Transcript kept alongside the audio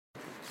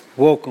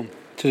Welcome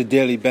to the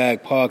Daily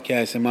Bag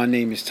Podcast, and my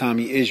name is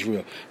Thomie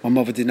Is'real. My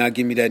mother did not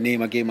give me that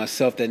name. I gave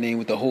myself that name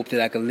with the hope that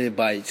I could live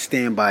by it,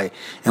 stand by it.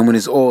 And when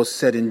it's all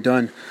said and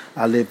done,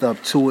 I lived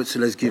up to it. So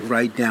let's get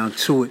right down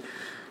to it,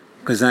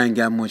 because I ain't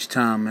got much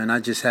time, man. I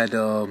just had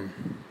to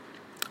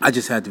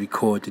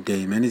record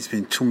today, man. It's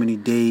been too many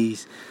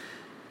days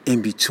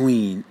in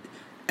between.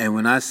 And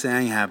when I say I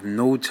ain't have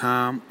no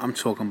time, I'm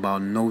talking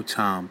about no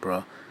time,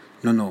 bro.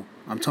 No.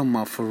 I'm talking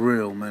about for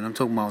real, man. I'm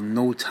talking about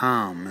no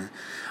time, man.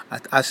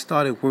 I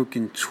started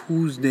working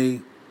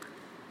Tuesday,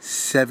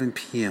 7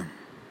 p.m.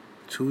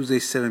 Tuesday,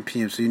 7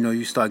 p.m. So,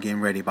 you start getting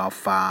ready about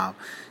 5.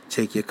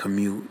 Take your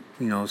commute,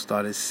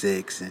 start at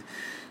 6 and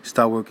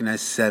start working at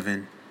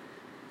 7.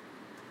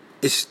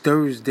 It's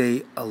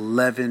Thursday,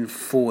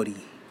 11:40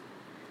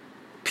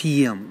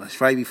 p.m. That's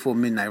right before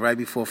midnight, right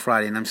before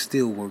Friday, and I'm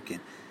still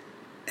working.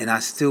 And I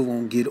still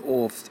won't get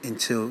off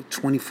until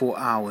 24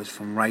 hours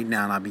from right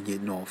now, and I'll be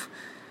getting off.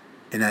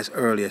 And that's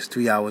early. That's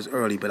 3 hours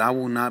early. But I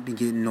will not be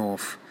getting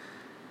off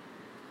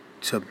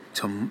to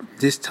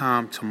this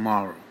time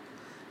tomorrow.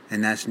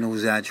 And that's no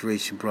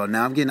exaggeration, bro.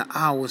 Now, I'm getting an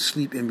hour's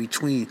sleep in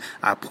between.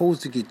 I'm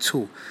supposed to get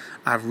 2.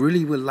 I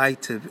really would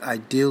like to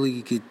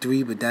ideally get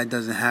 3, but that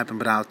doesn't happen.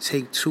 But I'll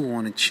take 2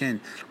 on the chin.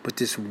 But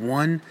this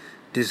 1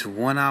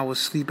 hour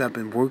sleep, I've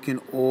been working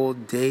all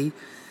day,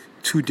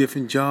 2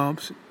 different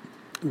jobs.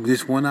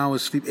 This 1 hour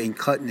sleep ain't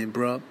cutting it,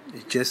 bro.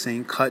 It just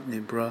ain't cutting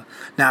it, bro.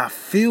 Now, I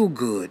feel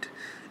good.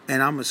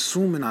 And I'm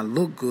assuming I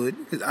look good.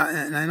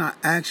 And I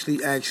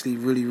actually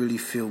really, really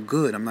feel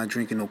good. I'm not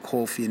drinking no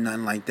coffee or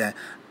nothing like that.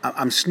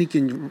 I'm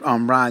sneaking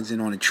rides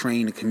in on a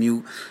train to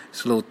commute.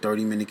 It's a little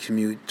 30-minute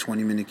commute,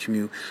 20-minute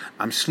commute.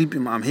 I'm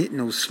sleeping. I'm hitting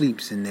those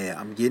sleeps in there.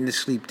 I'm getting to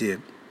sleep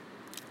there.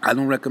 I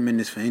don't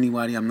recommend this for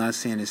anybody. I'm not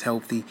saying it's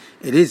healthy.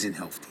 It isn't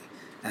healthy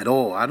at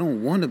all. I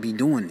don't want to be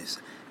doing this.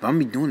 If I'm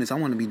going to be doing this, I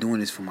want to be doing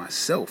this for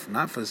myself,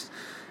 not for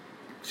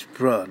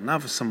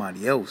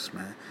somebody else,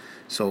 man.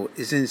 So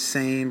it's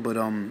insane, but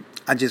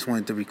I just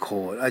wanted to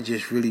record. I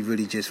just really,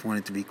 really just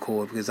wanted to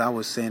record because I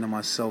was saying to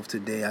myself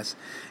today,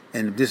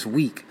 and this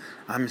week,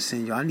 I'm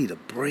saying, I need a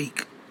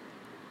break.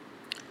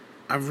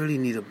 I really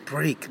need a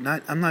break.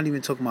 I'm not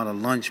even talking about a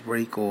lunch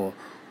break or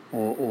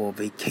a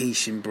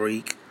vacation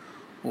break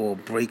or a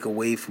break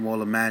away from all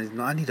the madness.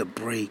 No, I need a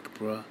break,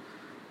 bro.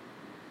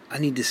 I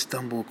need to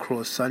stumble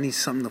across. So I need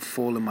something to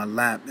fall in my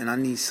lap, and I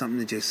need something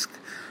to just...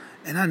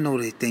 And I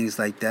know that things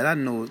like that. I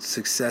know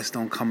success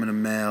don't come in the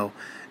mail.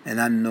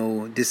 And I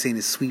know this ain't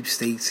a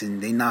sweepstakes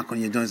and they knock on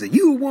your door and say,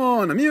 you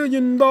won $1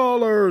 million.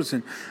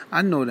 And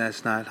I know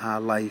that's not how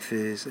life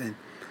is. And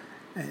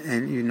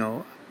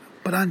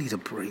but I need a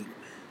break.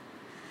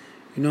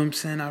 You know what I'm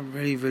saying? I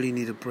really, really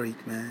need a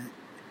break, man.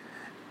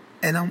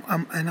 And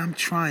I'm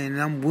trying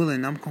and I'm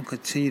willing. I'm going to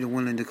continue to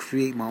willing to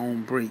create my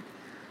own break.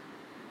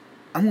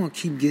 I'm going to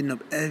keep getting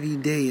up every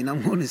day and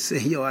I'm going to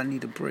say, I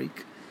need a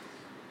break.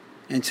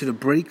 And till the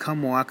break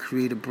come on, I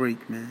create a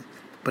break, man.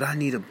 But I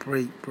need a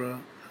break,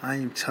 bro. I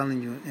am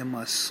telling you, in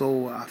my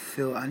soul, I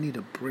feel I need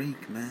a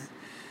break, man.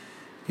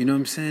 You know what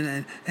I'm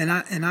saying?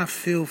 And I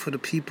feel for the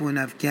people in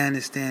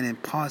Afghanistan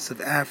and parts of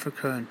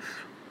Africa and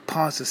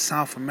parts of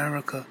South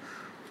America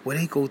where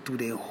they go through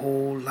their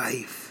whole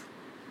life,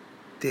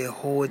 their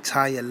whole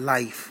entire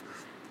life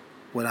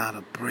without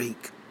a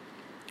break.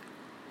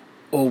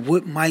 Or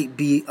what might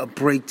be a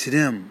break to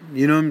them.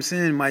 You know what I'm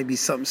saying? It might be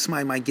something,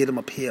 somebody might get them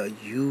a pair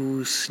of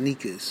used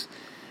sneakers.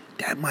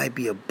 That might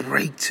be a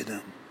break to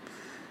them.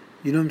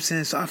 You know what I'm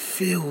saying? So I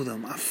feel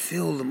them. I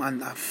feel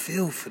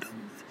for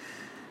them.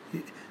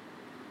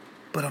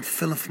 But I'm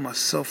feeling for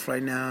myself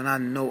right now, and I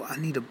know I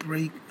need a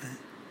break, man.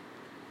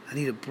 I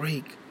need a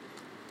break.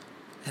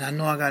 And I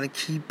know I got to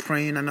keep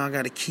praying. I know I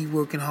got to keep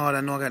working hard.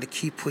 I know I got to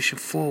keep pushing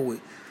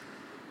forward.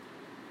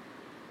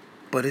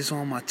 But it's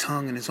on my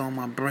tongue and it's on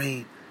my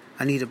brain.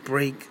 I need a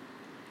break.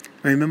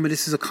 And remember,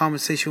 this is a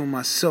conversation with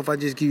myself. I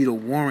just give you the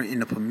warrant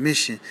and the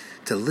permission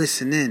to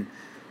listen in.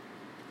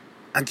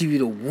 I give you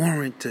the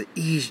warrant to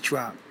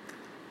eavesdrop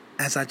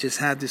as I just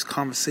have this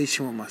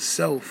conversation with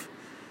myself.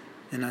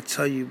 And I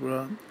tell you,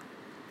 bro,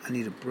 I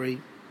need a break.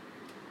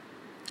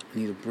 I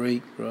need a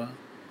break, bro.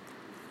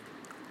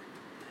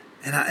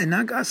 And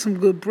I got some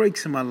good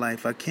breaks in my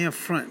life. I can't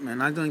front,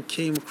 man. I done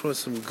came across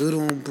some good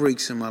on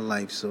breaks in my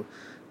life, so...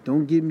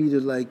 Don't get me to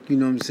you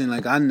know what I'm saying,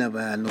 like I never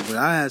had no break.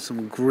 I had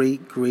some great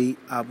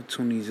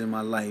opportunities in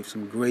my life.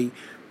 Some great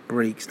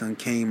breaks done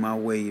came my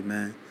way,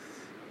 man.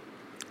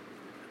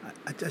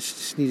 I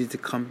just needed to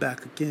come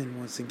back again,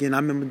 once again. I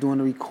remember doing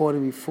a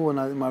recording before, and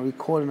in my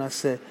recording I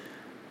said,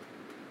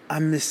 I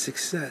miss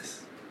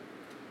success.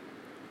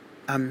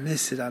 I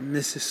miss it. I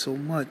miss it so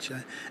much.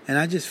 And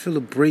I just feel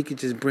a break, it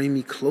just bring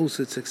me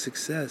closer to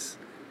success.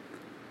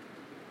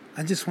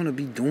 I just want to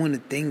be doing the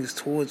things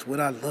towards what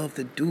I love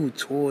to do,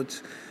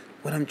 towards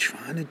what I'm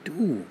trying to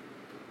do.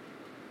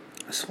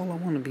 That's all I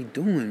want to be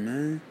doing,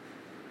 man.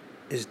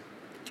 Is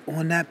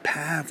on that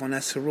path, on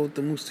that Sirot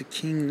the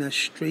Mustaqim, that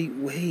straight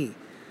way.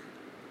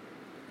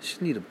 I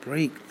just need a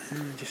break,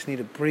 man. I just need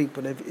a break.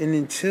 But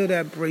until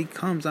that break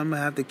comes, I'm going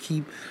to have to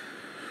keep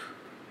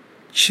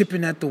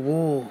chipping at the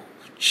wall,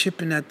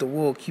 chipping at the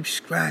wall. Keep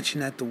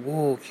scratching at the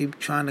wall. Keep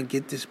trying to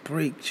get this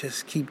break.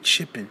 Just keep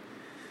chipping.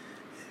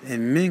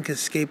 And men can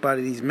escape out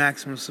of these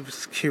maximum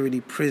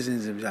security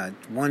prisons of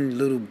one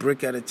little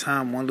brick at a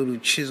time, one little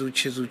chisel.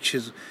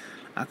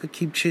 I could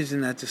keep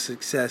chiseling at the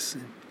success.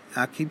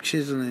 I keep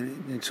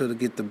chiseling until to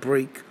get the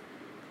break.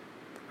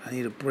 I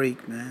need a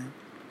break, man.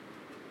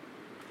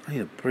 I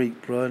need a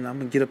break, bro. And I'm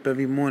going to get up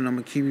every morning. I'm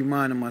going to keep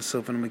reminding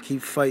myself, and I'm going to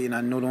keep fighting.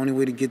 I know the only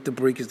way to get the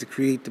break is to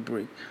create the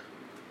break.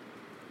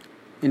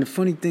 And the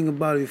funny thing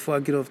about it, before I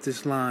get off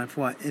this line,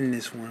 before I end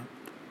this one,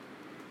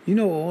 you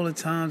know, all the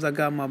times I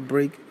got my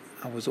break,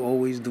 I was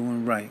always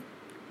doing right.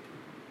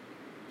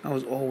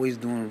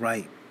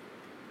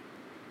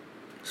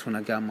 That's when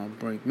I got my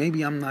break.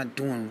 Maybe I'm not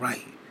doing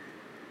right.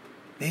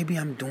 Maybe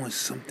I'm doing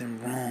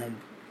something wrong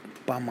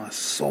by my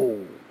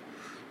soul,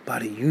 by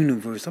the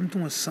universe. I'm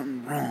doing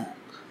something wrong.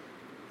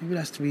 Maybe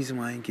that's the reason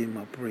why I ain't getting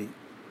my break.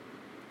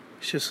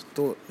 It's just a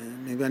thought,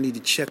 man. Maybe I need to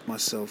check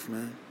myself,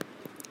 man.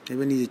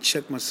 Maybe I need to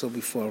check myself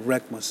before I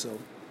wreck myself.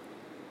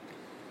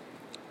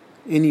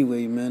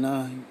 Anyway,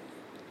 man,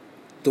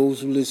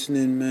 those who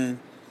listening, man,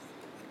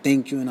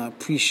 thank you and I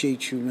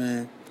appreciate you,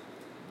 man.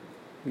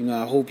 You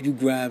know, I hope you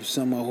grab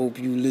something. I hope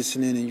you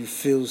listening and you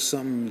feel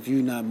something. If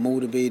you're not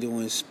motivated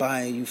or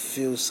inspired, you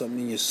feel something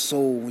in your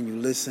soul when you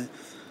listen.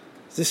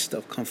 This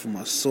stuff comes from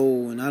my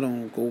soul, and I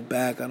don't go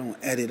back. I don't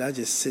edit. I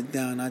just sit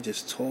down and I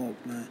just talk,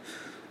 man.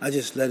 I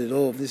just let it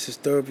off. This is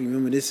therapy.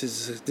 Remember, this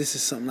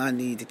is something I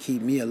need to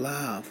keep me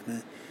alive,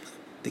 man.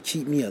 To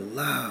keep me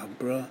alive,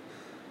 bro.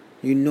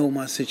 You know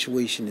my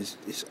situation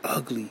is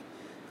ugly.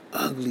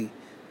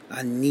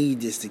 I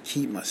need this to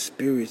keep my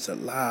spirits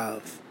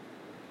alive.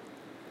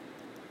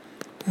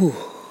 Whew,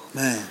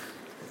 man.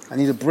 I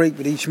need a break,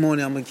 but each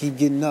morning I'm going to keep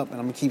getting up and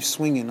I'm going to keep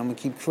swinging. I'm going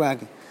to keep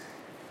cracking.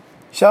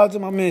 Shout out to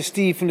my man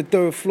Steve from the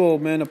third floor,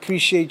 man.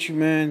 Appreciate you,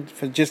 man,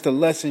 for just the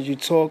lessons you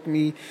taught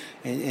me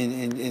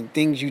and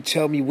things you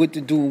tell me what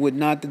to do and what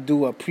not to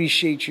do. I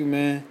appreciate you,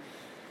 man.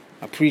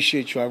 I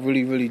appreciate you. I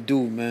really, really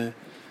do, man.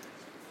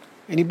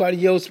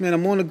 Anybody else, man,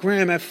 I'm on the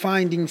gram at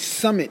Finding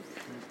Summit.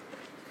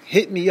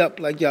 Hit me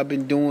up like y'all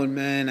been doing,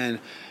 man.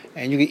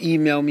 And you can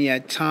email me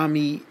at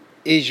Thomie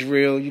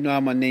Is'real. You know how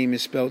my name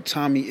is spelled.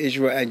 Thomie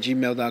Is'real at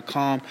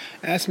gmail.com.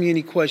 Ask me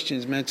any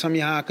questions, man. Tell me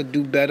how I could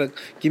do better.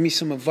 Give me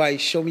some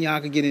advice. Show me how I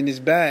could get in this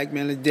bag,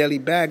 man. The daily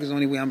bag is the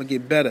only way I'm going to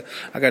get better.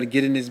 I got to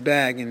get in this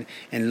bag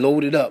and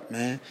load it up,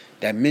 man.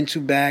 That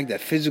mental bag,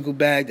 that physical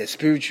bag, that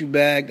spiritual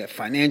bag, that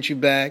financial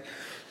bag.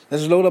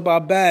 Let's load up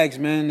our bags,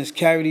 man. Let's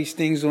carry these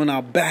things on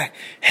our back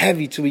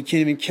heavy till we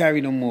can't even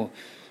carry no more.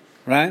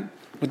 Right?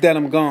 With that,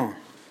 I'm gone.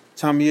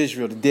 Thomie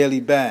Is'real, the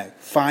Daily Bag.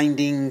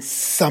 Finding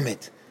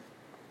Summit.